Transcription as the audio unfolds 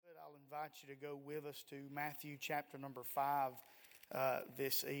invite you to go with us to Matthew chapter number 5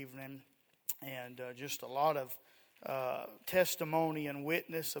 this evening. And just a lot of testimony and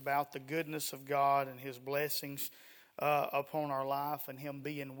witness about the goodness of God and His blessings upon our life and Him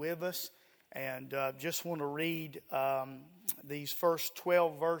being with us. And just want to read these first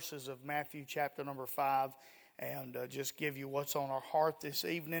 12 verses of Matthew chapter number 5 and just give you what's on our heart this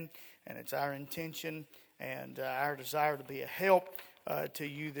evening. And it's our intention and our desire to be a help to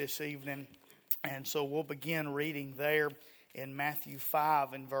you this evening. And so we'll begin reading there in Matthew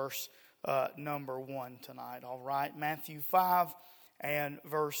 5 and verse number 1 tonight. All right, Matthew 5 and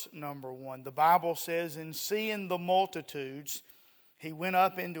verse number 1. The Bible says, "And seeing the multitudes, he went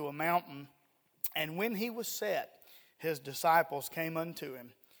up into a mountain, and when he was set, his disciples came unto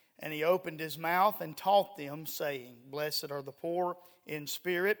him. And he opened his mouth and taught them, saying, Blessed are the poor in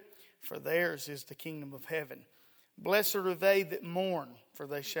spirit, for theirs is the kingdom of heaven. Blessed are they that mourn, for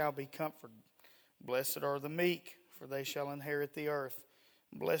they shall be comforted. Blessed are the meek, for they shall inherit the earth.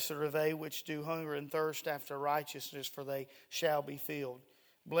 Blessed are they which do hunger and thirst after righteousness, for they shall be filled.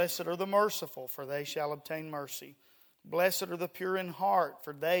 Blessed are the merciful, for they shall obtain mercy. Blessed are the pure in heart,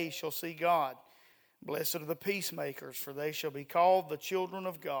 for they shall see God. Blessed are the peacemakers, for they shall be called the children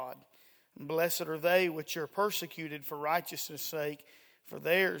of God. Blessed are they which are persecuted for righteousness' sake, for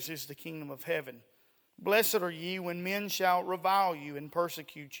theirs is the kingdom of heaven. Blessed are ye when men shall revile you and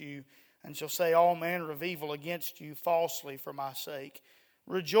persecute you, and shall say all manner of evil against you falsely for my sake.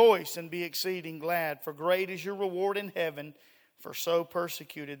 Rejoice and be exceeding glad, for great is your reward in heaven, for so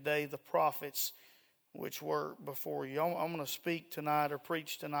persecuted they the prophets which were before you." I'm going to speak tonight or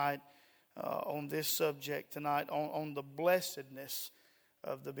preach tonight on this subject tonight, on the blessedness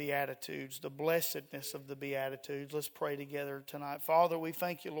of the Beatitudes, the blessedness of the Beatitudes. Let's pray together tonight. Father, we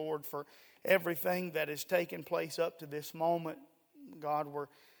thank you, Lord, for everything that has taken place up to this moment. God, we're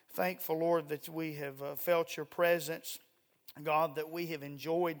thankful, Lord, that we have felt your presence. God, that we have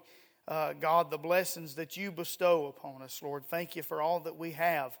enjoyed, God, the blessings that you bestow upon us, Lord. Thank you for all that we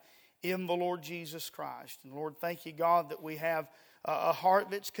have in the Lord Jesus Christ. And Lord, thank you, God, that we have a heart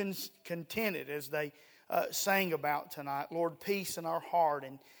that's contented, as they sang about tonight. Lord, peace in our heart.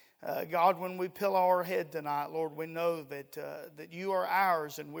 And God, when we pillow our head tonight, Lord, we know that you are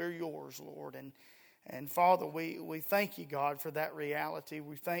ours and we're yours, Lord. And Father, we thank you, God, for that reality.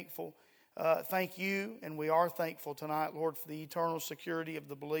 We're thankful. Thank you, and we are thankful tonight, Lord, for the eternal security of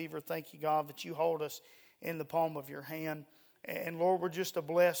the believer. Thank you, God, that you hold us in the palm of your hand. And Lord, we're just a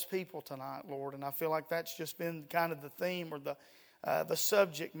blessed people tonight, Lord. And I feel like that's just been kind of the theme or the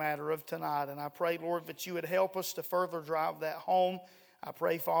subject matter of tonight. And I pray, Lord, that you would help us to further drive that home. I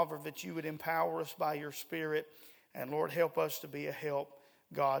pray, Father, that you would empower us by your Spirit. And Lord, help us to be a help,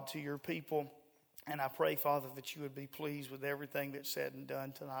 God, to your people. And I pray, Father, that you would be pleased with everything that's said and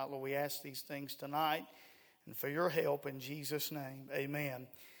done tonight. Lord, we ask these things tonight and for your help in Jesus' name. Amen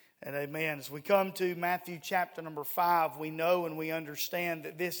and amen. As we come to Matthew chapter number 5, we know and we understand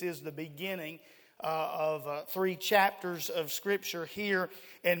that this is the beginning of 3 chapters of Scripture here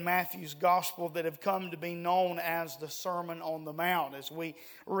in Matthew's Gospel that have come to be known as the Sermon on the Mount. As we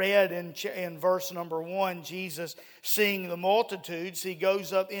read in verse number 1, Jesus, seeing the multitudes, he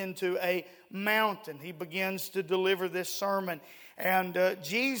goes up into a mountain. He begins to deliver this sermon. And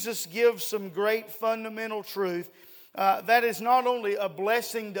Jesus gives some great fundamental truth that is not only a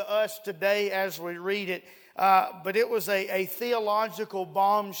blessing to us today as we read it, but it was a theological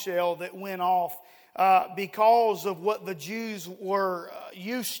bombshell that went off because of what the Jews were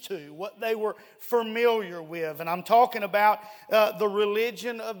used to, what they were familiar with. And I'm talking about the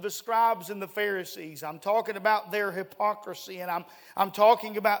religion of the scribes and the Pharisees. I'm talking about their hypocrisy, and I'm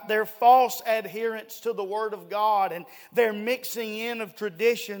talking about their false adherence to the Word of God and their mixing in of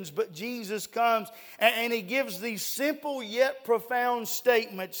traditions. But Jesus comes and he gives these simple yet profound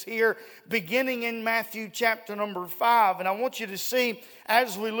statements here beginning in Matthew chapter number 5. And I want you to see,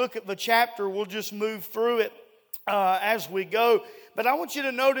 as we look at the chapter, we'll just move through it as we go. But I want you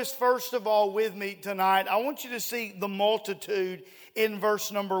to notice, first of all, with me tonight, I want you to see the multitude in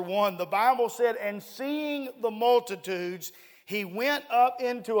verse number 1. The Bible said, "And seeing the multitudes, he went up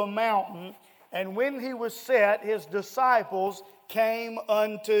into a mountain, and when he was set, his disciples came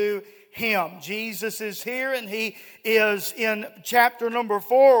unto him." Jesus is here, and he is in chapter number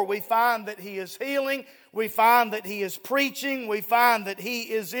 4. We find that he is healing. We find that he is preaching. We find that he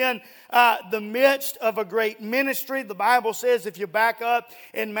is in the midst of a great ministry. The Bible says, if you back up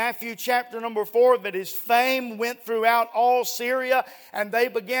in Matthew chapter number 4, that his fame went throughout all Syria, and they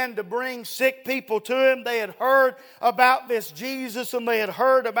began to bring sick people to him. They had heard about this Jesus, and they had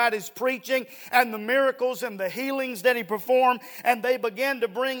heard about his preaching and the miracles and the healings that he performed, and they began to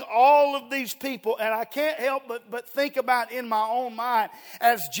bring all of these people. And I can't help but think about in my own mind,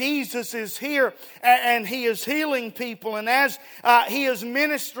 as Jesus is here and he is healing people, and as he is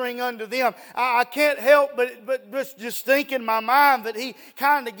ministering unto them, I can't help but just think in my mind that he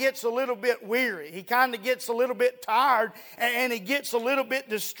kind of gets a little bit weary. He kind of gets a little bit tired, and he gets a little bit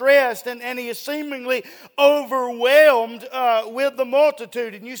distressed, and he is seemingly overwhelmed with the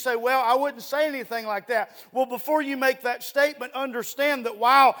multitude. And you say, well, I wouldn't say anything like that. Well, before you make that statement, understand that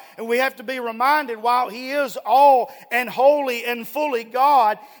and we have to be reminded, while he is all and holy and fully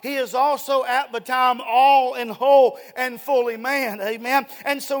God, he is also at the time all and whole and fully man. Amen.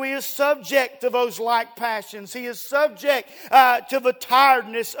 And so he is subject to those like passions. He is subject to the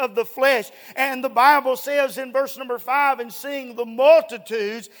tiredness of the flesh. And the Bible says in verse number 5, and seeing the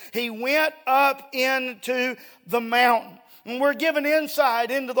multitudes, he went up into the mountain. And we're given insight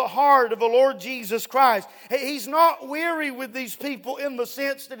into the heart of the Lord Jesus Christ. He's not weary with these people in the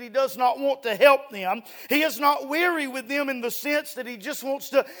sense that he does not want to help them. He is not weary with them in the sense that he just wants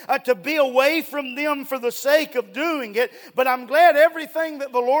to be away from them for the sake of doing it. But I'm glad everything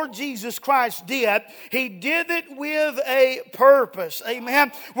that the Lord Jesus Christ did, he did it with a purpose.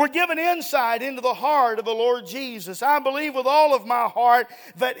 Amen. We're given insight into the heart of the Lord Jesus. I believe with all of my heart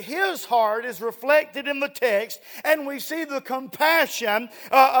that his heart is reflected in the text, and we see the compassion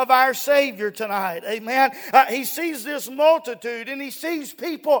of our Savior tonight. Amen. He sees this multitude, and he sees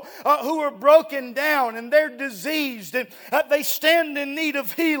people who are broken down and they're diseased, and they stand in need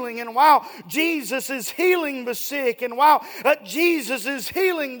of healing. And while Jesus is healing the sick, and while Jesus is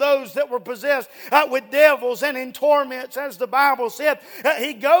healing those that were possessed with devils and in torments, as the Bible said,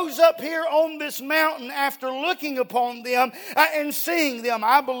 he goes up here on this mountain after looking upon them and seeing them.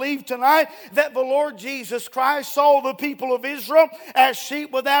 I believe tonight that the Lord Jesus Christ saw the people of Israel as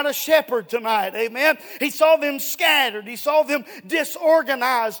sheep without a shepherd tonight. Amen. He saw them scattered. He saw them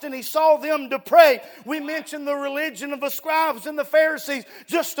disorganized, and he saw them depraved. We mentioned the religion of the scribes and the Pharisees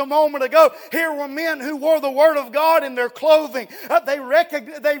just a moment ago. Here were men who wore the Word of God in their clothing.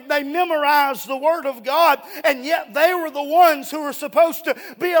 They memorized the Word of God, and yet they were the ones who were supposed to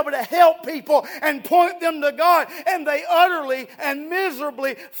be able to help people and point them to God, and they utterly and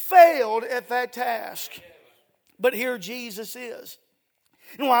miserably failed at that task. But here Jesus is.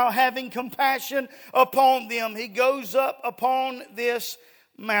 And while having compassion upon them, he goes up upon this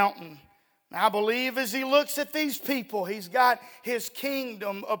mountain. I believe as he looks at these people, he's got his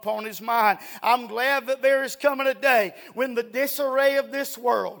kingdom upon his mind. I'm glad that there is coming a day when the disarray of this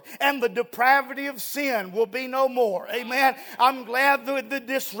world and the depravity of sin will be no more. Amen. I'm glad that the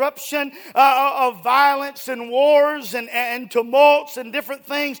disruption of violence and wars and tumults and different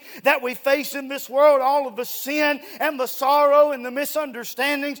things that we face in this world, all of the sin and the sorrow and the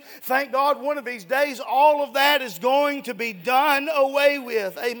misunderstandings, thank God one of these days all of that is going to be done away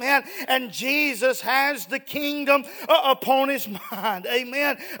with. Amen. And Jesus has the kingdom upon his mind.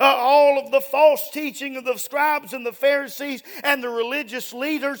 Amen. All of the false teaching of the scribes and the Pharisees and the religious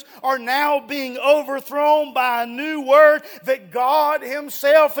leaders are now being overthrown by a new word that God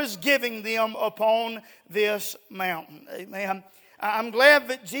himself is giving them upon this mountain. Amen. I'm glad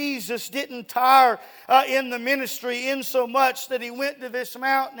that Jesus didn't tire in the ministry in so much that he went to this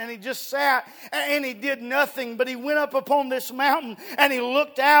mountain and he just sat and he did nothing. But he went up upon this mountain and he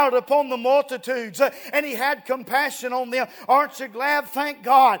looked out upon the multitudes and he had compassion on them. Aren't you glad, thank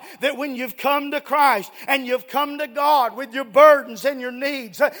God, that when you've come to Christ and you've come to God with your burdens and your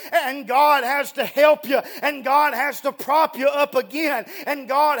needs, and God has to help you, and God has to prop you up again, and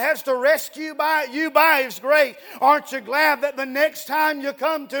God has to rescue you by his grace. Aren't you glad that the next time you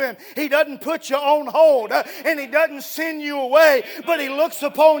come to him, he doesn't put you on hold and he doesn't send you away, but he looks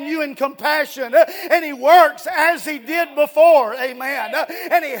upon you in compassion and he works as he did before. Amen.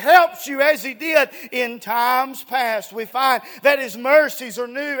 And he helps you as he did in times past. We find that his mercies are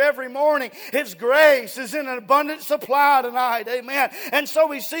new every morning. His grace is in an abundant supply tonight. Amen. And so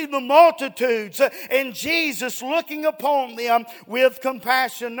we see the multitudes and Jesus looking upon them with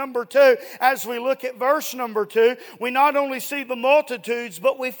compassion. Number 2, as we look at verse number 2, we not only see the multitudes,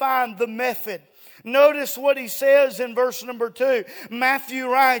 but we find the method. Notice what he says in verse number 2. Matthew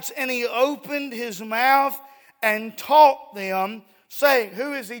writes, and he opened his mouth and taught them, saying,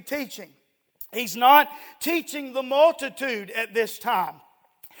 who is he teaching? He's not teaching the multitude at this time.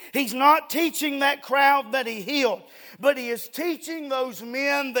 He's not teaching that crowd that he healed, but he is teaching those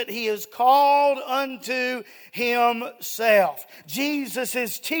men that he has called unto himself. Jesus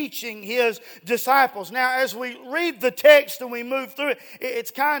is teaching his disciples. Now, as we read the text and we move through it,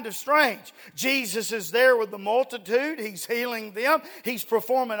 it's kind of strange. Jesus is there with the multitude. He's healing them. He's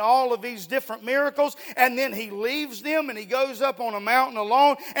performing all of these different miracles. And then he leaves them and he goes up on a mountain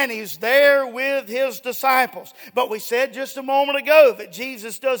alone and he's there with his disciples. But we said just a moment ago that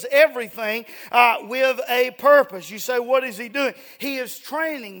Jesus does everything with a purpose. You say, what is he doing? He is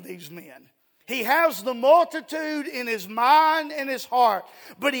training these men. He has the multitude in his mind and his heart,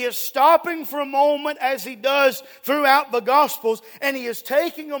 but he is stopping for a moment as he does throughout the Gospels, and he is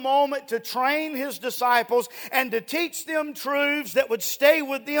taking a moment to train his disciples and to teach them truths that would stay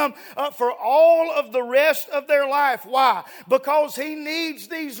with them for all of the rest of their life. Why? Because he needs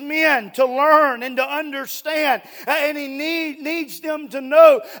these men to learn and to understand, and he needs them to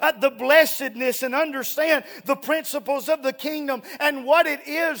know the blessedness and understand the principles of the kingdom and what it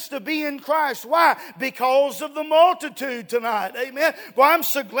is to be in Christ. Why? Because of the multitude tonight. Amen. Well, I'm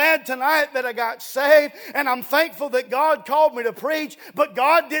so glad tonight that I got saved, and I'm thankful that God called me to preach, but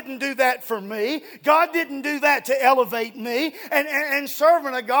God didn't do that for me. God didn't do that to elevate me. And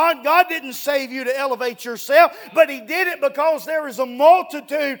servant of God, God didn't save you to elevate yourself, but he did it because there is a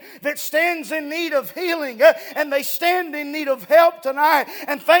multitude that stands in need of healing, and they stand in need of help tonight.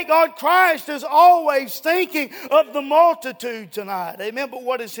 And thank God Christ is always thinking of the multitude tonight. Amen. But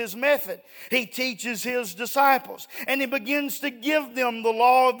what is his method? He teaches his disciples, and he begins to give them the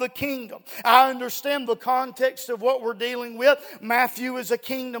law of the kingdom. I understand the context of what we're dealing with. Matthew is a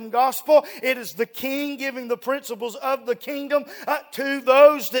kingdom gospel. It is the king giving the principles of the kingdom to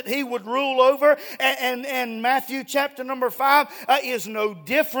those that he would rule over. And Matthew chapter number 5 is no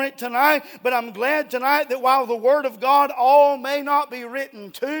different tonight. But I'm glad tonight that while the word of God all may not be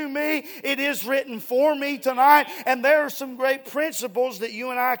written to me, it is written for me tonight. And there are some great principles that you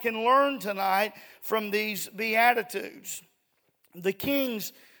and I can learn tonight from these Beatitudes. The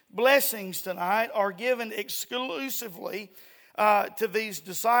king's blessings tonight are given exclusively to these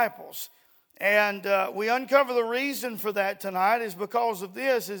disciples. And we uncover the reason for that tonight is because of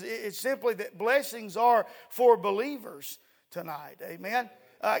this. It's simply that blessings are for believers tonight. Amen.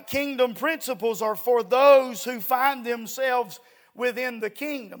 Kingdom principles are for those who find themselves within the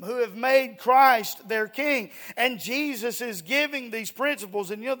kingdom, who have made Christ their king. And Jesus is giving these principles.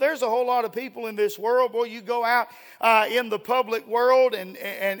 And there's a whole lot of people in this world. Boy, you go out in the public world, and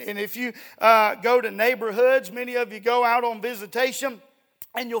if you go to neighborhoods, many of you go out on visitation,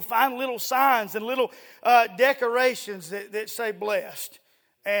 and you'll find little signs and little decorations that say blessed.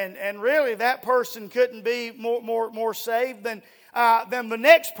 And really that person couldn't be more saved than the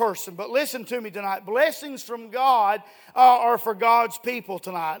next person. But listen to me tonight. Blessings from God are for God's people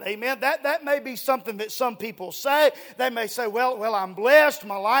tonight. Amen. That may be something that some people say. They may say, well, I'm blessed.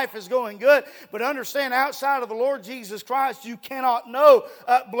 My life is going good. But understand, outside of the Lord Jesus Christ, you cannot know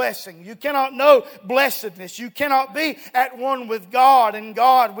blessing. You cannot know blessedness. You cannot be at one with God and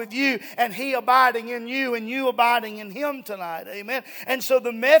God with you and he abiding in you and you abiding in him tonight. Amen. And so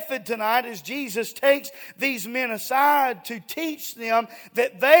the method tonight is Jesus takes these men aside to teach them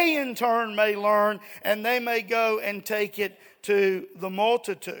that they in turn may learn and they may go and take it to the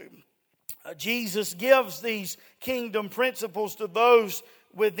multitude. Jesus gives these kingdom principles to those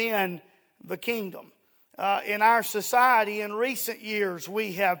within the kingdom. In our society in recent years,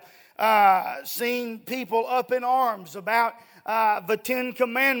 we have seen people up in arms about the 10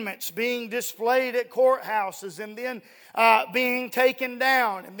 Commandments being displayed at courthouses and then being taken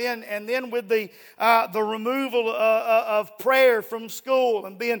down, and then with the removal of prayer from school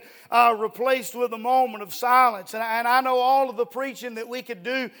and being replaced with a moment of silence. And I know all of the preaching that we could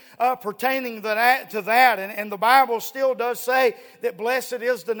do pertaining to that. And the Bible still does say that blessed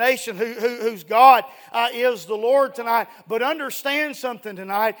is the nation whose God is the Lord tonight. But understand something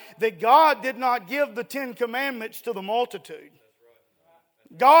tonight, that God did not give the 10 Commandments to the multitude.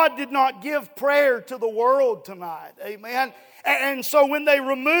 God did not give prayer to the world tonight. Amen. And so when they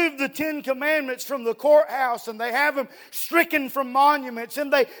remove the 10 Commandments from the courthouse and they have them stricken from monuments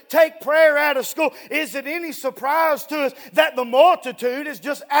and they take prayer out of school, is it any surprise to us that the multitude is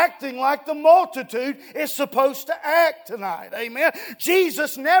just acting like the multitude is supposed to act tonight? Amen.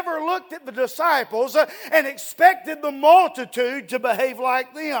 Jesus never looked at the disciples and expected the multitude to behave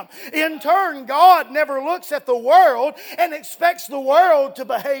like them. In turn, God never looks at the world and expects the world to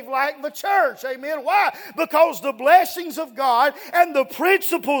behave like the church. Amen. Why? Because the blessings of God God, and the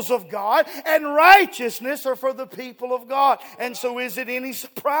principles of God, and righteousness are for the people of God. And so is it any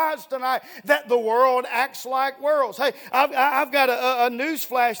surprise tonight that the world acts like worlds? Hey, I've got a news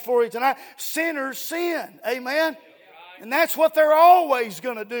flash for you tonight. Sinners sin. Amen? And that's what they're always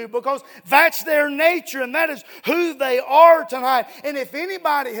going to do, because that's their nature and that is who they are tonight. And if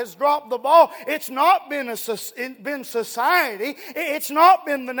anybody has dropped the ball, it's not been society. It's not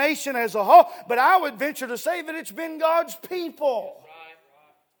been the nation as a whole. But I would venture to say that it's been God's people.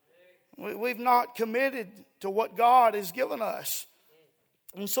 We've not committed to what God has given us.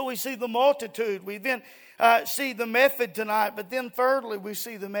 And so we see the multitude. We then see the method tonight. But then thirdly, we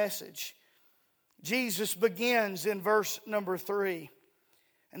see the message. Jesus begins in verse number 3.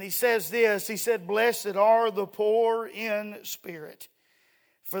 And he says this. He said, "Blessed are the poor in spirit,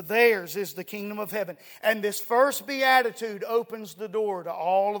 for theirs is the kingdom of heaven." And this first beatitude opens the door to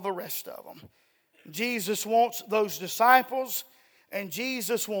all of the rest of them. Jesus wants those disciples, and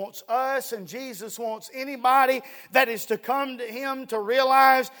Jesus wants us, and Jesus wants anybody that is to come to Him to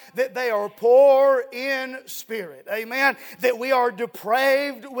realize that they are poor in spirit. Amen. That we are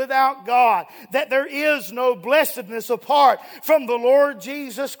depraved without God. That there is no blessedness apart from the Lord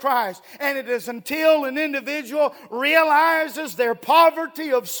Jesus Christ. And it is until an individual realizes their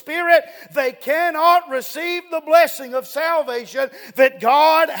poverty of spirit, they cannot receive the blessing of salvation that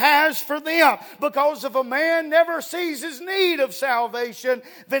God has for them. Because if a man never sees his need of salvation,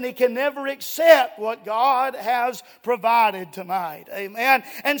 then he can never accept what God has provided tonight. Amen.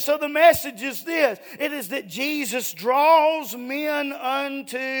 And so the message is this. It is that Jesus draws men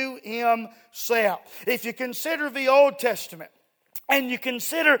unto Himself. If you consider the Old Testament, and you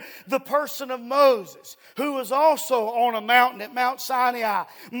consider the person of Moses, who was also on a mountain at Mount Sinai.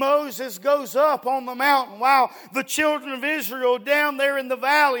 Moses goes up on the mountain while the children of Israel down there in the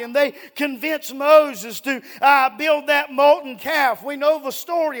valley, and they convince Moses to build that molten calf. We know the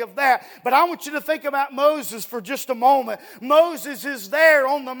story of that, but I want you to think about Moses for just a moment. Moses is there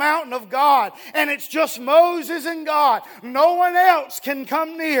on the mountain of God, and it's just Moses and God. No one else can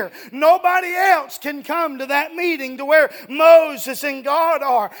come near. Nobody else can come to that meeting to where Moses and God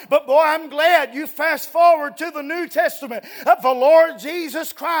are. But boy, I'm glad you fast forward to the New Testament. The Lord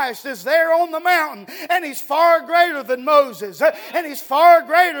Jesus Christ is there on the mountain, and He's far greater than Moses, and He's far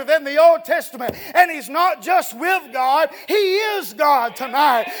greater than the Old Testament. And He's not just with God, He is God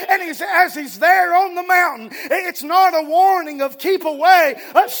tonight. And as He's there on the mountain, it's not a warning of keep away,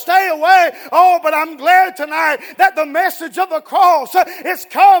 stay away. Oh, but I'm glad tonight that the message of the cross is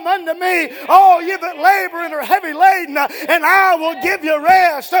come unto me, all you that labor and are heavy laden, and I will give you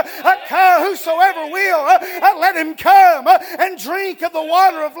rest. Whosoever will, let him come and drink of the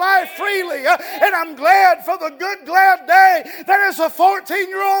water of life freely. And I'm glad for the good, glad day that as a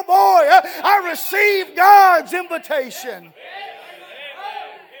 14-year-old boy, I received God's invitation.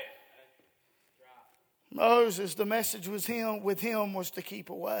 Moses, the message with him was to keep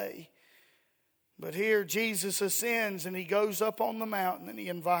away. But here Jesus ascends and He goes up on the mountain and He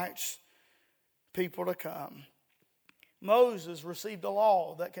invites people to come. Moses received a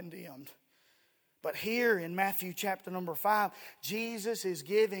law that condemned. But here in Matthew chapter number 5, Jesus is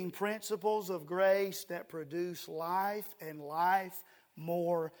giving principles of grace that produce life and life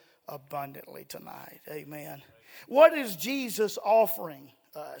more abundantly tonight. Amen. What is Jesus offering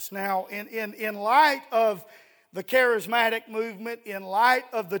us? Now, in light of the charismatic movement, in light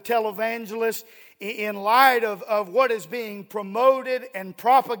of the televangelists, in light of what is being promoted and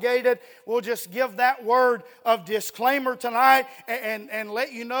propagated, we'll just give that word of disclaimer tonight and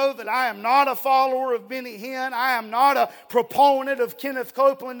let you know that I am not a follower of Benny Hinn. I am not a proponent of Kenneth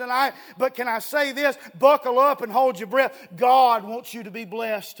Copeland tonight. But can I say this? Buckle up and hold your breath. God wants you to be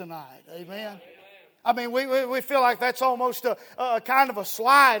blessed tonight. Amen. I mean, we feel like that's almost a kind of a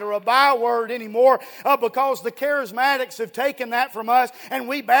slide or a byword anymore because the charismatics have taken that from us, and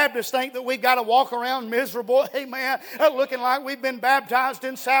we Baptists think that we've got to walk around miserable, amen, looking like we've been baptized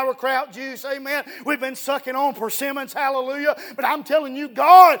in sauerkraut juice, amen. We've been sucking on persimmons, hallelujah. But I'm telling you,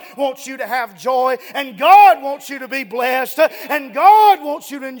 God wants you to have joy, and God wants you to be blessed, and God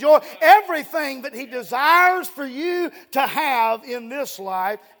wants you to enjoy everything that He desires for you to have in this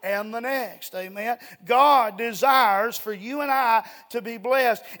life and the next, amen. God desires for you and I to be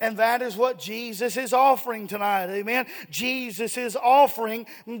blessed, and that is what Jesus is offering tonight, amen. Jesus is offering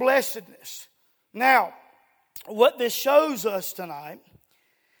blessedness. Now, what this shows us tonight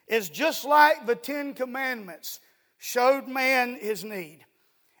is just like the 10 Commandments showed man his need.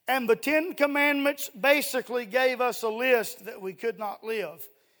 And the 10 Commandments basically gave us a list that we could not live.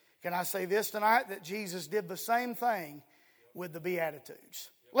 Can I say this tonight? That Jesus did the same thing with the Beatitudes.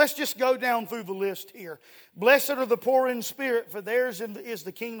 Let's just go down through the list here. Blessed are the poor in spirit, for theirs is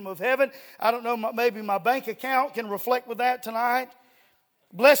the kingdom of heaven. I don't know, maybe my bank account can reflect with that tonight.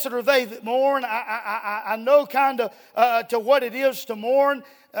 Blessed are they that mourn. I know kind of to what it is to mourn.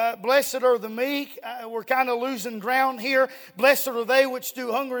 Blessed are the meek. We're kind of losing ground here. Blessed are they which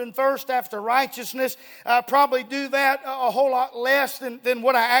do hunger and thirst after righteousness. I probably do that a whole lot less than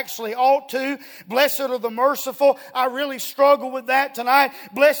what I actually ought to. Blessed are the merciful. I really struggle with that tonight.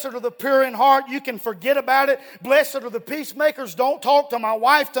 Blessed are the pure in heart. You can forget about it. Blessed are the peacemakers. Don't talk to my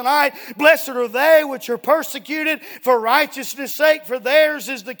wife tonight. Blessed are they which are persecuted for righteousness' sake, for theirs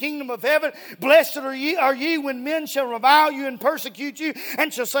is the kingdom of heaven. Blessed are ye when men shall revile you and persecute you,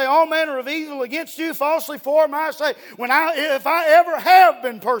 and shall say all manner of evil against you falsely for my sake. If I ever have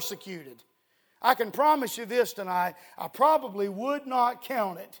been persecuted, I can promise you this tonight, I probably would not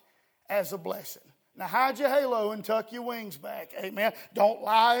count it as a blessing. Now hide your halo and tuck your wings back. Amen. Don't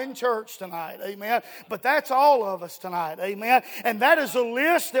lie in church tonight. Amen. But that's all of us tonight. Amen. And that is a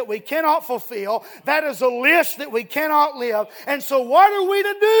list that we cannot fulfill. That is a list that we cannot live. And so what are we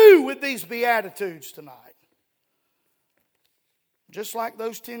to do with these Beatitudes tonight? Just like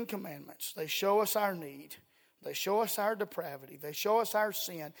those 10 commandments, they show us our need. They show us our depravity. They show us our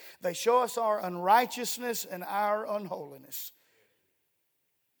sin. They show us our unrighteousness and our unholiness.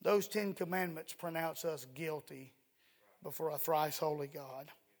 Those 10 commandments pronounce us guilty before a thrice holy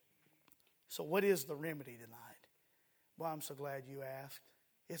God. So what is the remedy tonight? Well, I'm so glad you asked.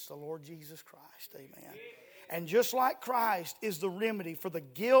 It's the Lord Jesus Christ. Amen. And just like Christ is the remedy for the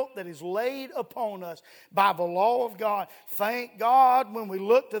guilt that is laid upon us by the law of God. Thank God when we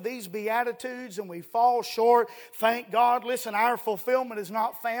look to these Beatitudes and we fall short. Thank God, listen, our fulfillment is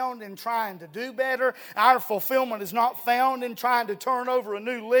not found in trying to do better. Our fulfillment is not found in trying to turn over a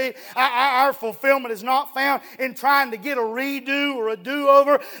new leaf. Our fulfillment is not found in trying to get a redo or a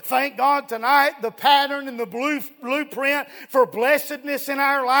do-over. Thank God tonight the pattern and the blueprint for blessedness in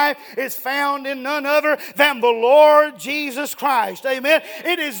our life is found in none other than the Lord Jesus Christ. Amen.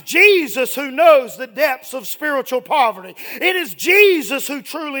 It is Jesus who knows the depths of spiritual poverty. It is Jesus who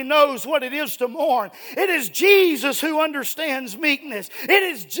truly knows what it is to mourn. It is Jesus who understands meekness. It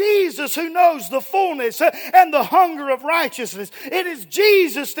is Jesus who knows the fullness and the hunger of righteousness. It is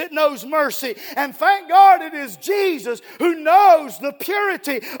Jesus that knows mercy. And thank God it is Jesus who knows the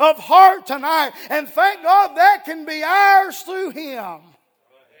purity of heart tonight. And thank God that can be ours through Him.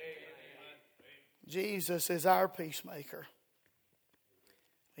 Jesus is our peacemaker.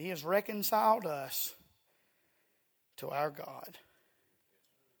 He has reconciled us to our God.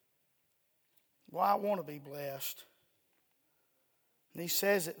 Well, I want to be blessed. And he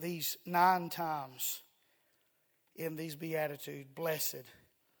says it these 9 times in these Beatitudes. Blessed,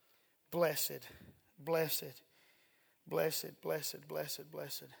 blessed, blessed, blessed, blessed, blessed,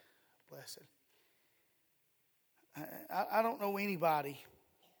 blessed, blessed. I don't know anybody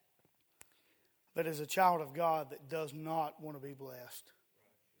that is a child of God that does not want to be blessed.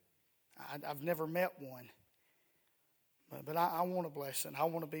 I've never met one. But I want a blessing. I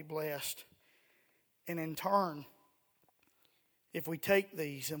want to be blessed. And in turn, if we take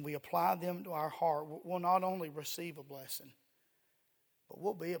these and we apply them to our heart, we'll not only receive a blessing, but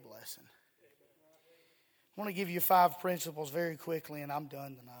we'll be a blessing. I want to give you 5 principles very quickly, and I'm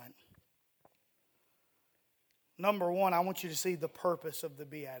done tonight. Number 1, I want you to see the purpose of the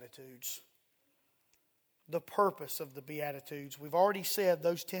Beatitudes. The purpose of the Beatitudes. We've already said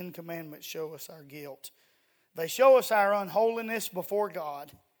those 10 commandments show us our guilt. They show us our unholiness before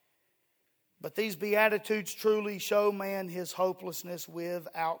God. But these Beatitudes truly show man his hopelessness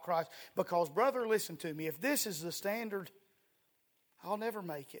without Christ. Because, brother, listen to me. If this is the standard, I'll never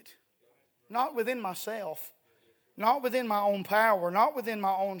make it. Not within myself. Not within my own power. Not within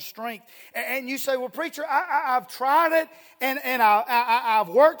my own strength. And you say, well, preacher, I've tried it. And I've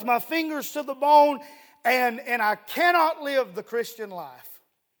worked my fingers to the bone. And I cannot live the Christian life.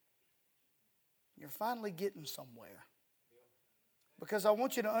 You're finally getting somewhere. Because I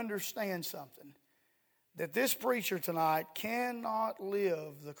want you to understand something. That this preacher tonight cannot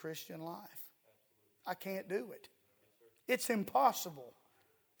live the Christian life. I can't do it. It's impossible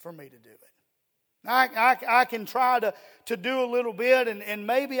for me to do it. I can try to do a little bit, and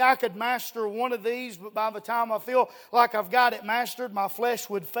maybe I could master one of these, but by the time I feel like I've got it mastered, my flesh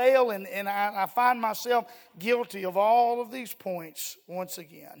would fail, and I find myself guilty of all of these points once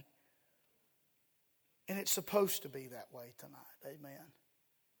again. And it's supposed to be that way tonight. Amen.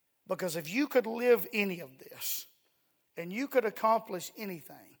 Because if you could live any of this, and you could accomplish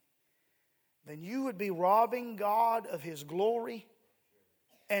anything, then you would be robbing God of His glory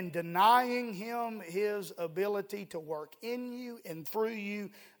and denying Him His ability to work in you and through you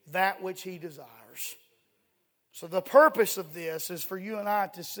that which He desires. So the purpose of this is for you and I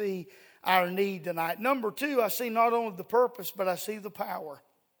to see our need tonight. Number two, I see not only the purpose, but I see the power.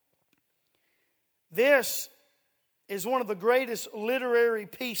 This is one of the greatest literary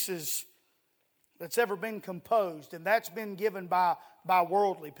pieces that's ever been composed, and that's been given by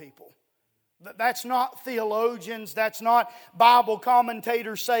worldly people. That's not theologians, that's not Bible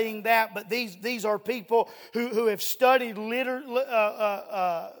commentators saying that, but these are people who have studied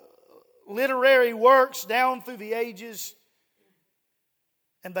literary works down through the ages,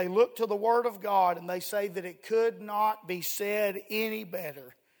 and they look to the Word of God and they say that it could not be said any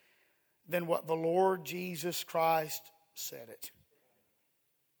better than what the Lord Jesus Christ said it.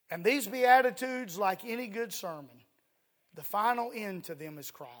 And these Beatitudes, like any good sermon, the final end to them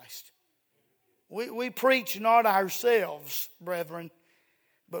is Christ. We preach not ourselves, brethren,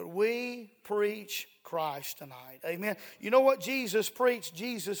 but we preach Christ tonight. Amen. You know what Jesus preached?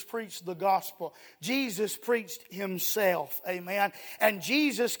 Jesus preached the gospel. Jesus preached Himself. Amen. And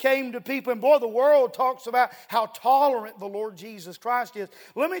Jesus came to people. And boy, the world talks about how tolerant the Lord Jesus Christ is.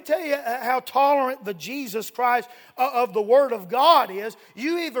 Let me tell you how tolerant the Jesus Christ of the Word of God is.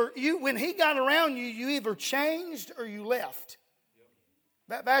 When He got around you, you either changed or you left.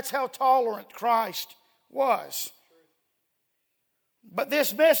 That's how tolerant Christ was. But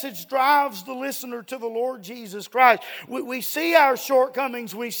this message drives the listener to the Lord Jesus Christ. We see our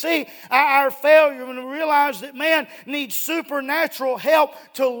shortcomings. We see our failure. And we realize that man needs supernatural help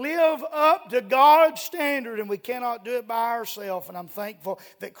to live up to God's standard. And we cannot do it by ourselves. And I'm thankful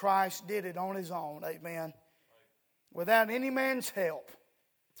that Christ did it on His own. Amen. Without any man's help.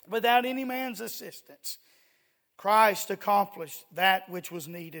 Without any man's assistance. Christ accomplished that which was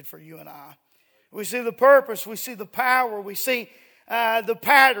needed for you and I. We see the purpose. We see the power. We see the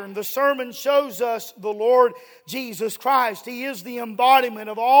pattern. The sermon shows us the Lord Jesus Christ. He is the embodiment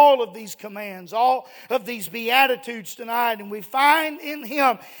of all of these commands, all of these Beatitudes tonight. And we find in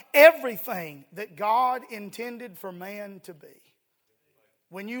Him everything that God intended for man to be.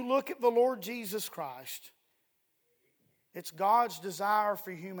 When you look at the Lord Jesus Christ, it's God's desire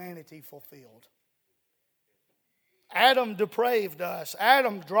for humanity fulfilled. Adam depraved us.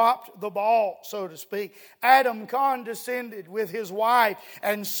 Adam dropped the ball, so to speak. Adam condescended with his wife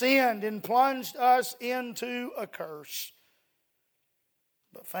and sinned and plunged us into a curse.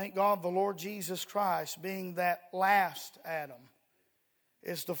 But thank God the Lord Jesus Christ, being that last Adam,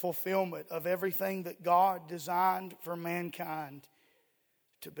 is the fulfillment of everything that God designed for mankind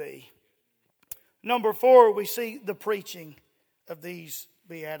to be. Number 4, we see the preaching of these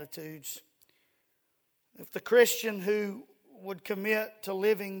Beatitudes. If the Christian who would commit to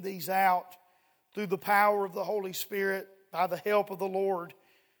living these out through the power of the Holy Spirit, by the help of the Lord,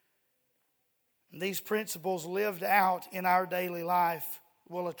 and these principles lived out in our daily life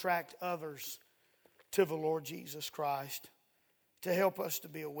will attract others to the Lord Jesus Christ to help us to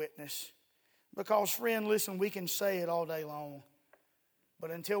be a witness. Because, friend, listen, we can say it all day long,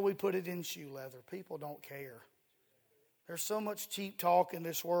 but until we put it in shoe leather, people don't care. There's so much cheap talk in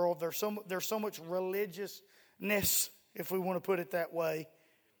this world. There's so much religiousness, if we want to put it that way.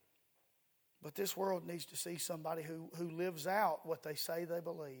 But this world needs to see somebody who lives out what they say they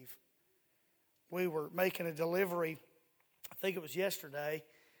believe. We were making a delivery, I think it was yesterday,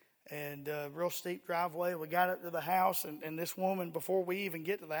 and a real steep driveway. We got up to the house, and this woman, before we even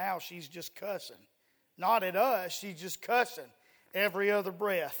get to the house, she's just cussing. Not at us, she's just cussing every other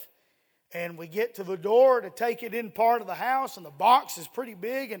breath. And we get to the door to take it in part of the house, and the box is pretty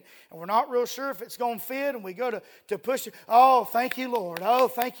big, and we're not real sure if it's going to fit, and we go to push it. Oh, thank you, Lord. Oh,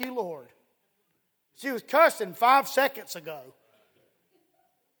 thank you, Lord. She was cussing 5 seconds ago.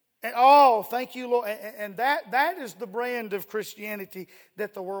 And oh, thank you, Lord. And that is the brand of Christianity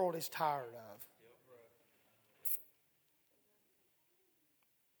that the world is tired of.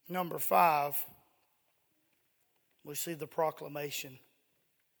 Number 5, we see the proclamation.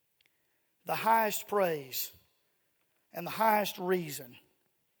 The highest praise and the highest reason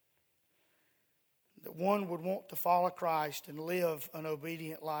that one would want to follow Christ and live an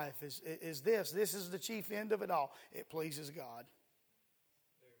obedient life is this. This is the chief end of it all. It pleases God.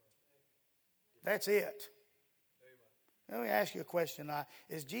 That's it. Let me ask you a question tonight.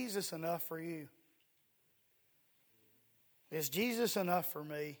 Is Jesus enough for you? Is Jesus enough for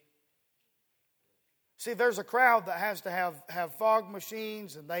me? See, there's a crowd that has to have fog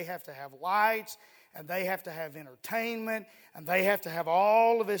machines, and they have to have lights, and they have to have entertainment, and they have to have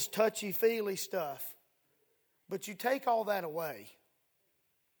all of this touchy-feely stuff. But you take all that away.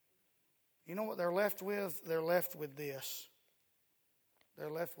 You know what they're left with? They're left with this. They're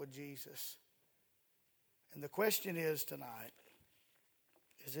left with Jesus. And the question is tonight,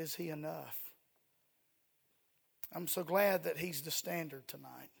 is He enough? I'm so glad that He's the standard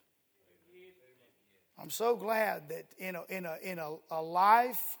tonight. I'm so glad that in a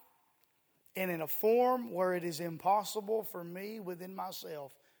life and in a form where it is impossible for me within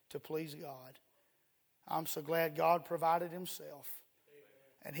myself to please God, I'm so glad God provided Himself.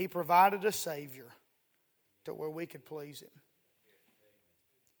 And He provided a Savior to where we could please Him.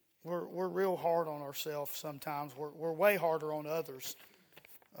 We're real hard on ourselves sometimes. We're way harder on others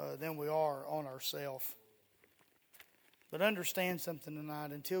than we are on ourselves. But understand something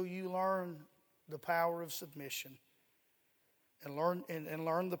tonight. Until you learn the power of submission and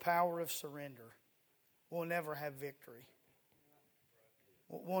learn the power of surrender, we'll never have victory.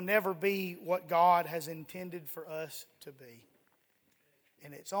 We'll never be what God has intended for us to be.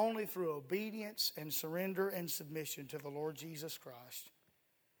 And it's only through obedience and surrender and submission to the Lord Jesus Christ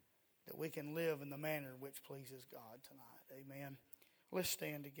that we can live in the manner which pleases God tonight. Amen. Let's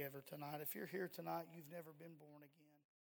stand together tonight. If you're here tonight, you've never been born again.